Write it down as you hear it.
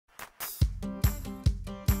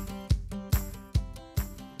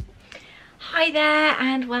Hi there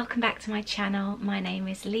and welcome back to my channel. My name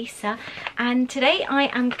is Lisa and today I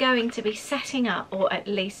am going to be setting up, or at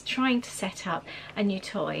least trying to set up, a new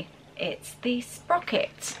toy. It's the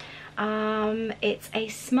SPROCKET. It's a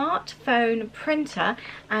smartphone printer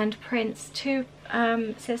and prints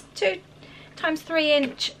says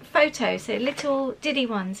 2x3" photos, so little diddy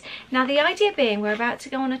ones. Now the idea being, we're about to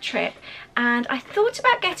go on a trip and I thought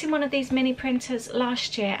about getting one of these mini printers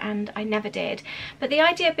last year and I never did, but the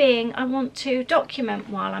idea being I want to document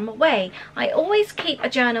while I'm away. I always keep a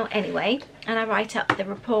journal anyway and I write up the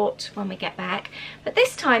report when we get back, but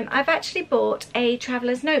this time I've actually bought a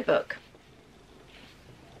traveller's notebook.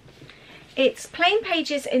 It's plain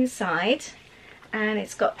pages inside and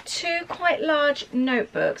it's got two quite large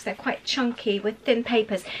notebooks. They're quite chunky with thin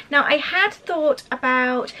papers. Now I had thought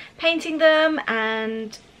about painting them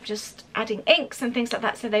and just adding inks and things like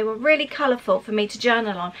that, so they were really colourful for me to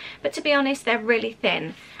journal on, but to be honest they're really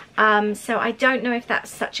thin, so I don't know if that's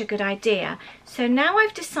such a good idea. So now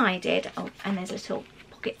I've decided, oh, and there's little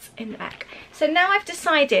pockets in the back, so now I've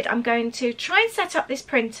decided I'm going to try and set up this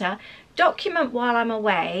printer, document while I'm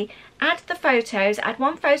away, add the photos, add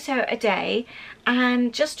one photo a day,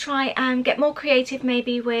 and just try and get more creative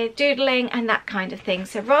maybe with doodling and that kind of thing.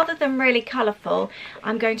 So rather than really colourful,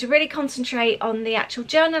 I'm going to really concentrate on the actual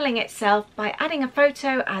journaling itself by adding a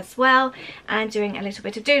photo as well and doing a little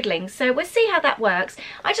bit of doodling. So we'll see how that works.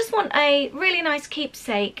 I just want a really nice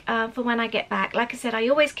keepsake for when I get back. Like I said, I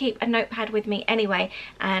always keep a notepad with me anyway,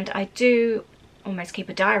 and I do almost keep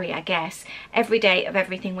a diary, I guess, every day of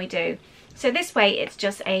everything we do. So this way it's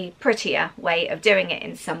just a prettier way of doing it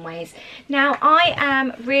in some ways. Now I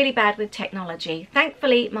am really bad with technology.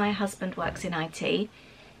 Thankfully my husband works in IT,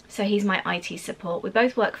 so he's my IT support. We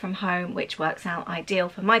both work from home, which works out ideal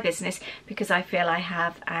for my business because I feel I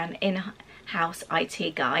have an in-house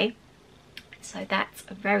IT guy. So that's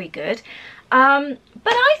very good. But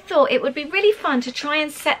I thought it would be really fun to try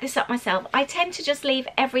and set this up myself. I tend to just leave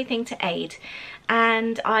everything to Aid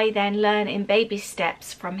and I then learn in baby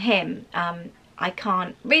steps from him. I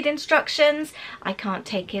can't read instructions, I can't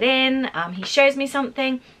take it in, he shows me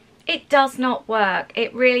something, it does not work.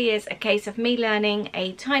 It really is a case of me learning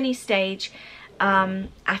a tiny stage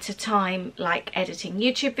at a time, like editing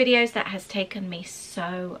YouTube videos. That has taken me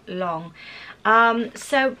so long.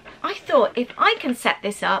 So I thought if I can set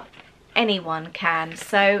this up, anyone can.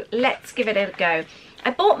 So let's give it a go. I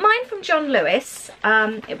bought mine from John Lewis.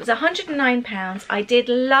 It was £109. I did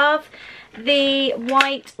love the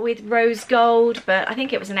white with rose gold, but I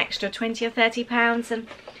think it was an extra £20 or £30, and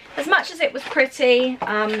as much as it was pretty,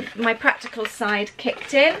 my practical side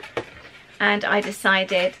kicked in and I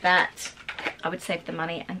decided that I would save the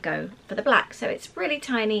money and go for the black. So it's really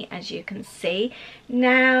tiny, as you can see.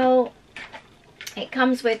 Now it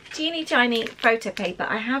comes with teeny tiny photo paper.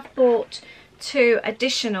 I have bought 2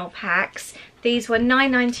 additional packs. These were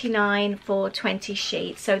 $9.99 for 20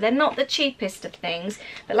 sheets, so they're not the cheapest of things,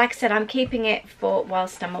 but like I said, I'm keeping it for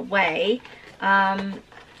whilst I'm away. I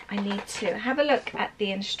need to have a look at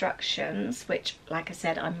the instructions, which like I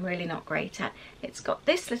said I'm really not great at. It's got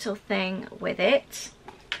this little thing with it.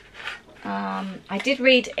 I did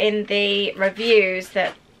read in the reviews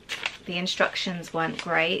that the instructions weren't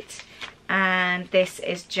great, and this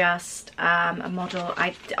is just a model.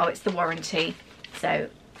 Oh, it's the warranty, so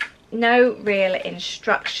no real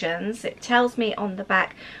instructions. It tells me on the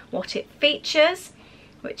back what it features,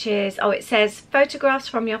 which is, oh, it says photographs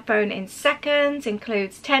from your phone in seconds,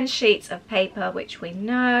 includes 10 sheets of paper, which we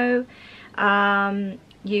know.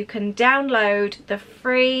 You can download the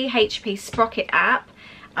free HP SPROCKET app,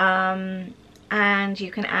 and you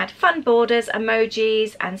can add fun borders,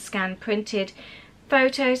 emojis, and scan printed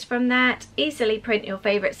photos from that. Easily print your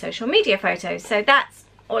favorite social media photos. So that's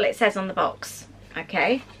all it says on the box.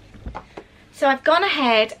 Okay, so I've gone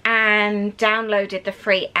ahead and downloaded the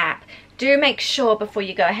free app. Do make sure before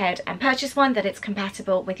you go ahead and purchase one that it's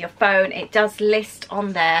compatible with your phone. It does list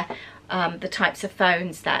on there the types of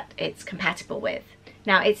phones that it's compatible with.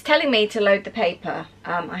 Now it's telling me to load the paper.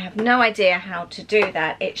 I have no idea how to do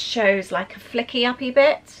that. It shows like a flicky uppy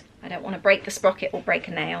bit. I don't want to break the sprocket or break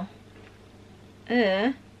a nail.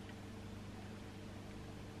 Oh,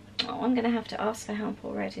 I'm going to have to ask for help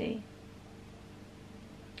already.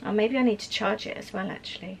 Oh, maybe I need to charge it as well,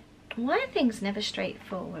 actually. Why are things never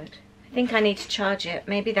straightforward? I think I need to charge it.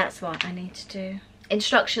 Maybe that's what I need to do.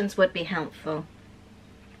 Instructions would be helpful.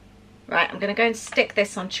 Right, I'm going to go and stick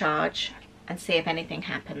this on charge and see if anything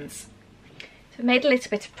happens. So I've made a little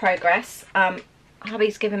bit of progress.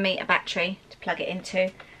 Hubby's given me a battery to plug it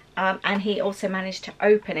into, and he also managed to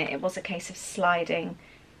open it. It was a case of sliding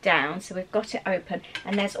down, so we've got it open,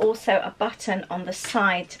 and there's also a button on the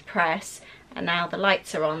side to press, and now the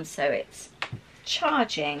lights are on, so it's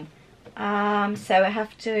charging. So I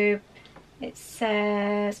have to, it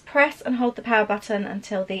says press and hold the power button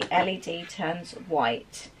until the LED turns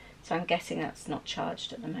white. So I'm guessing that's not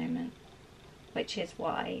charged at the moment, which is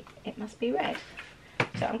why it must be red.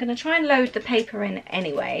 So I'm going to try and load the paper in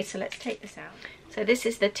anyway, so let's take this out. So this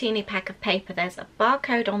is the teeny pack of paper. There's a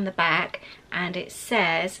barcode on the back and it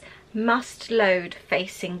says must load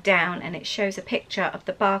facing down, and it shows a picture of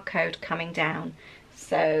the barcode coming down.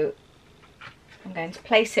 So I'm going to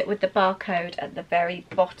place it with the barcode at the very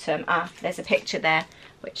bottom. There's a picture there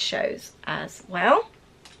which shows as well.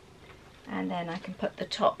 And then I can put the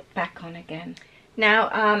top back on again. Now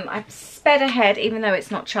I've sped ahead even though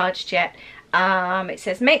it's not charged yet. It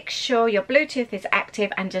says make sure your Bluetooth is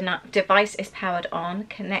active and device is powered on.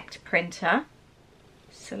 Connect printer.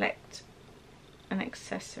 Select an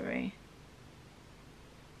accessory.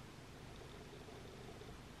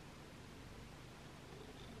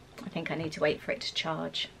 I think I need to wait for it to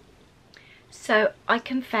charge. So I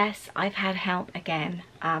confess I've had help again.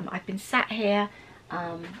 I've been sat here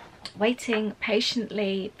waiting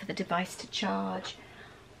patiently for the device to charge.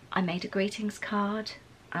 I made a greetings card,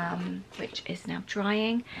 which is now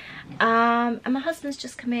drying. And my husband's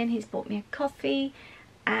just come in, he's bought me a coffee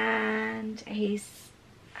and he's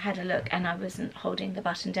had a look, and I wasn't holding the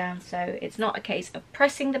button down, so it's not a case of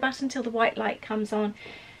pressing the button till the white light comes on,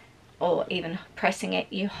 or even pressing it.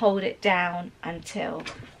 You hold it down until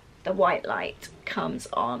the white light comes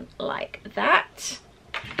on like that.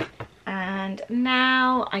 And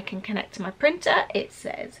now I can connect to my printer. It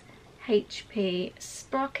says HP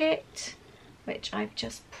Sprocket, which I've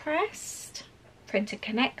just pressed. Printer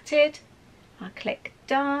connected. I'll click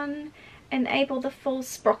done. Enable the full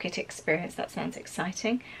Sprocket experience. That sounds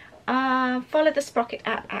exciting. Follow the Sprocket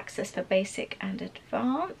app, access for basic and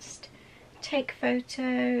advanced. Take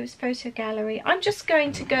photos, photo gallery. I'm just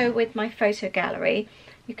going to go with my photo gallery.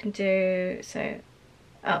 You can do so.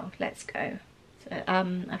 Oh, let's go. So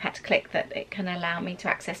I've had to click that it can allow me to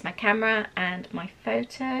access my camera and my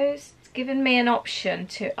photos. It's given me an option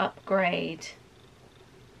to upgrade.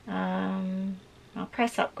 I'll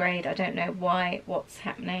press upgrade. I don't know what's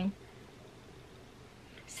happening.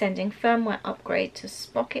 Sending firmware upgrade to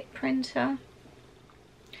Sprocket printer.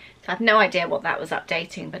 So I have no idea what that was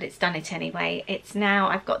updating, but it's done it anyway. It's now,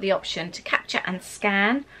 I've got the option to capture and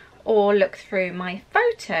scan or look through my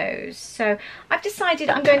photos. So I've decided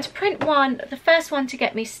I'm going to print one, the first one to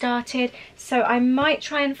get me started. So I might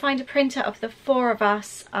try and find a printer of the 4 of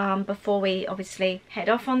us before we obviously head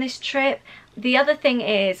off on this trip. The other thing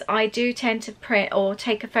is I do tend to print or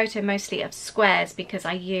take a photo mostly of squares, because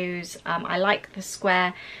I use, I like the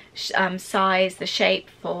square size, the shape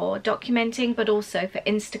for documenting, but also for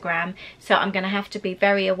Instagram. So I'm going to have to be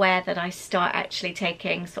very aware that I start actually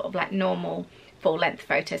taking sort of like normal full-length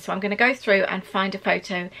photos. So I'm going to go through and find a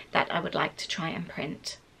photo that I would like to try and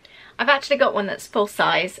print. I've actually got one that's full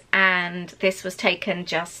size, and this was taken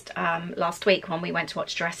just last week when we went to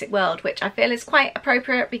watch Jurassic World, which I feel is quite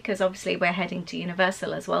appropriate because obviously we're heading to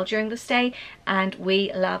Universal as well during the stay and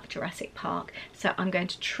we love Jurassic Park. So I'm going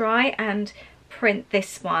to try and print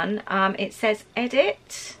this one. It says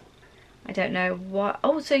edit. I don't know what.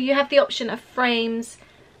 Oh, so you have the option of frames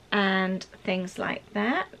and things like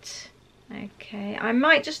that. Okay, I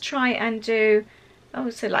might just try and do, oh,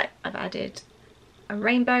 so like I've added a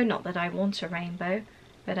rainbow, not that I want a rainbow,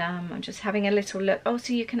 but I'm just having a little look. Oh,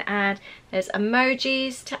 so you can add, there's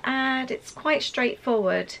emojis to add. It's quite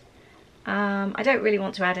straightforward. I don't really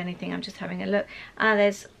want to add anything, I'm just having a look.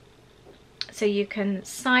 There's, so you can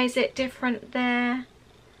size it different there.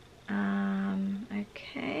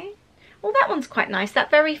 Okay, well that one's quite nice. That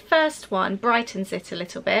very first one brightens it a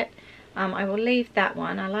little bit. I will leave that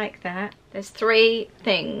one, I like that. There's 3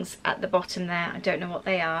 things at the bottom there, I don't know what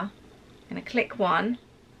they are. I'm going to click one.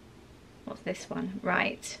 What's this one?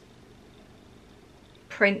 Right.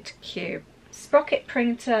 Print cube. Sprocket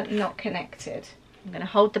printer not connected. I'm going to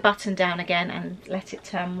hold the button down again and let it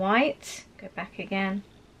turn white. Go back again.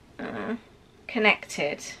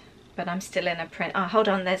 Connected. But I'm still in a print. Oh, hold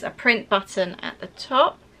on. There's a print button at the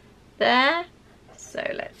top there. So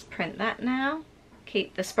let's print that now.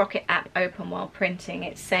 Keep the Sprocket app open while printing.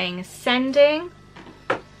 It's saying sending.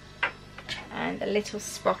 And the little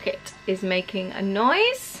Sprocket is making a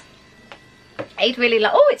noise. Aid really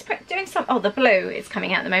like, oh, it's doing some, oh, the blue is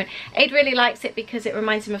coming out at the moment. Aid really likes it because it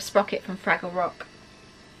reminds him of Sprocket from Fraggle Rock.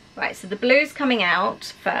 Right, so the blue's coming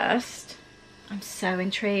out first. I'm so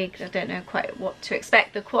intrigued. I don't know quite what to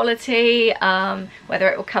expect. The quality, whether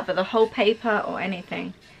it will cover the whole paper or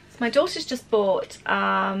anything. So my daughter's just bought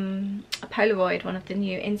a Polaroid, one of the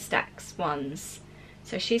new Instax ones.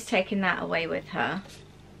 So she's taking that away with her.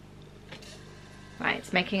 Right,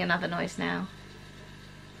 it's making another noise now.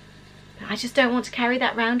 I just don't want to carry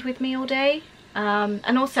that around with me all day.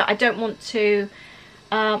 And also I don't want to,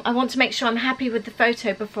 I want to make sure I'm happy with the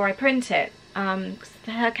photo before I print it. Because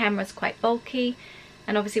her camera's quite bulky.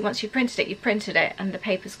 And obviously once you've printed it, and the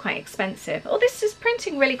paper's quite expensive. Oh, this is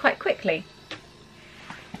printing really quite quickly.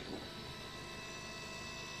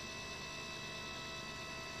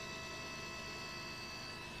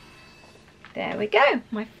 There we go,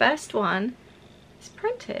 my first one is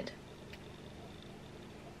printed.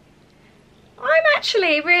 I'm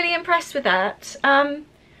actually really impressed with that.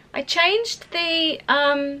 I changed the,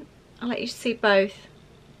 I'll let you see both.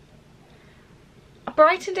 I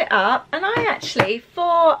brightened it up, and I actually,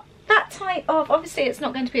 for that type of, obviously it's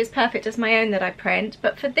not going to be as perfect as my own that I print,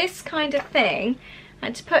 but for this kind of thing, I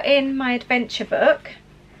had to put in my adventure book.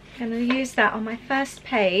 I'm going to use that on my first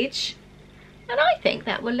page. And I think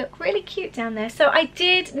that will look really cute down there. So I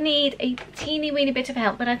did need a teeny weeny bit of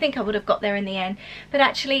help, but I think I would have got there in the end. But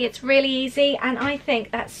actually it's really easy, and I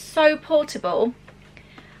think that's so portable.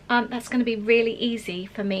 That's going to be really easy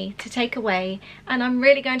for me to take away, and I'm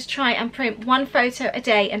really going to try and print one photo a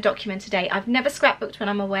day and document a day. I've never scrapbooked when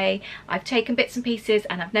I'm away. I've taken bits and pieces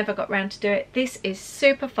and I've never got around to do it. This is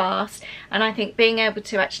super fast, and I think being able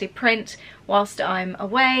to actually print whilst I'm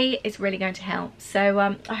away is really going to help.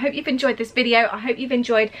 So I hope you've enjoyed this video. I hope you've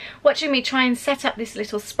enjoyed watching me try and set up this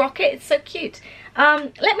little sprocket. It's so cute.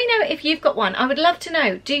 Let me know if you've got one. I would love to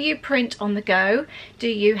know, do you print on the go? Do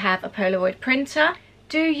you have a Polaroid printer?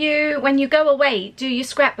 Do you, when you go away, do you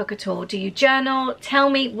scrapbook at all? Do you journal? Tell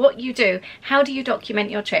me what you do. How do you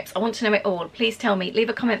document your trips? I want to know it all. Please tell me. Leave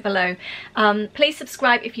a comment below. Please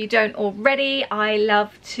subscribe if you don't already. I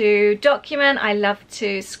love to document. I love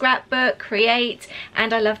to scrapbook, create,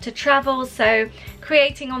 and I love to travel. So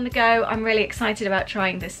creating on the go, I'm really excited about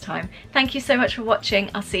trying this time. Thank you so much for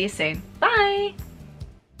watching. I'll see you soon. Bye.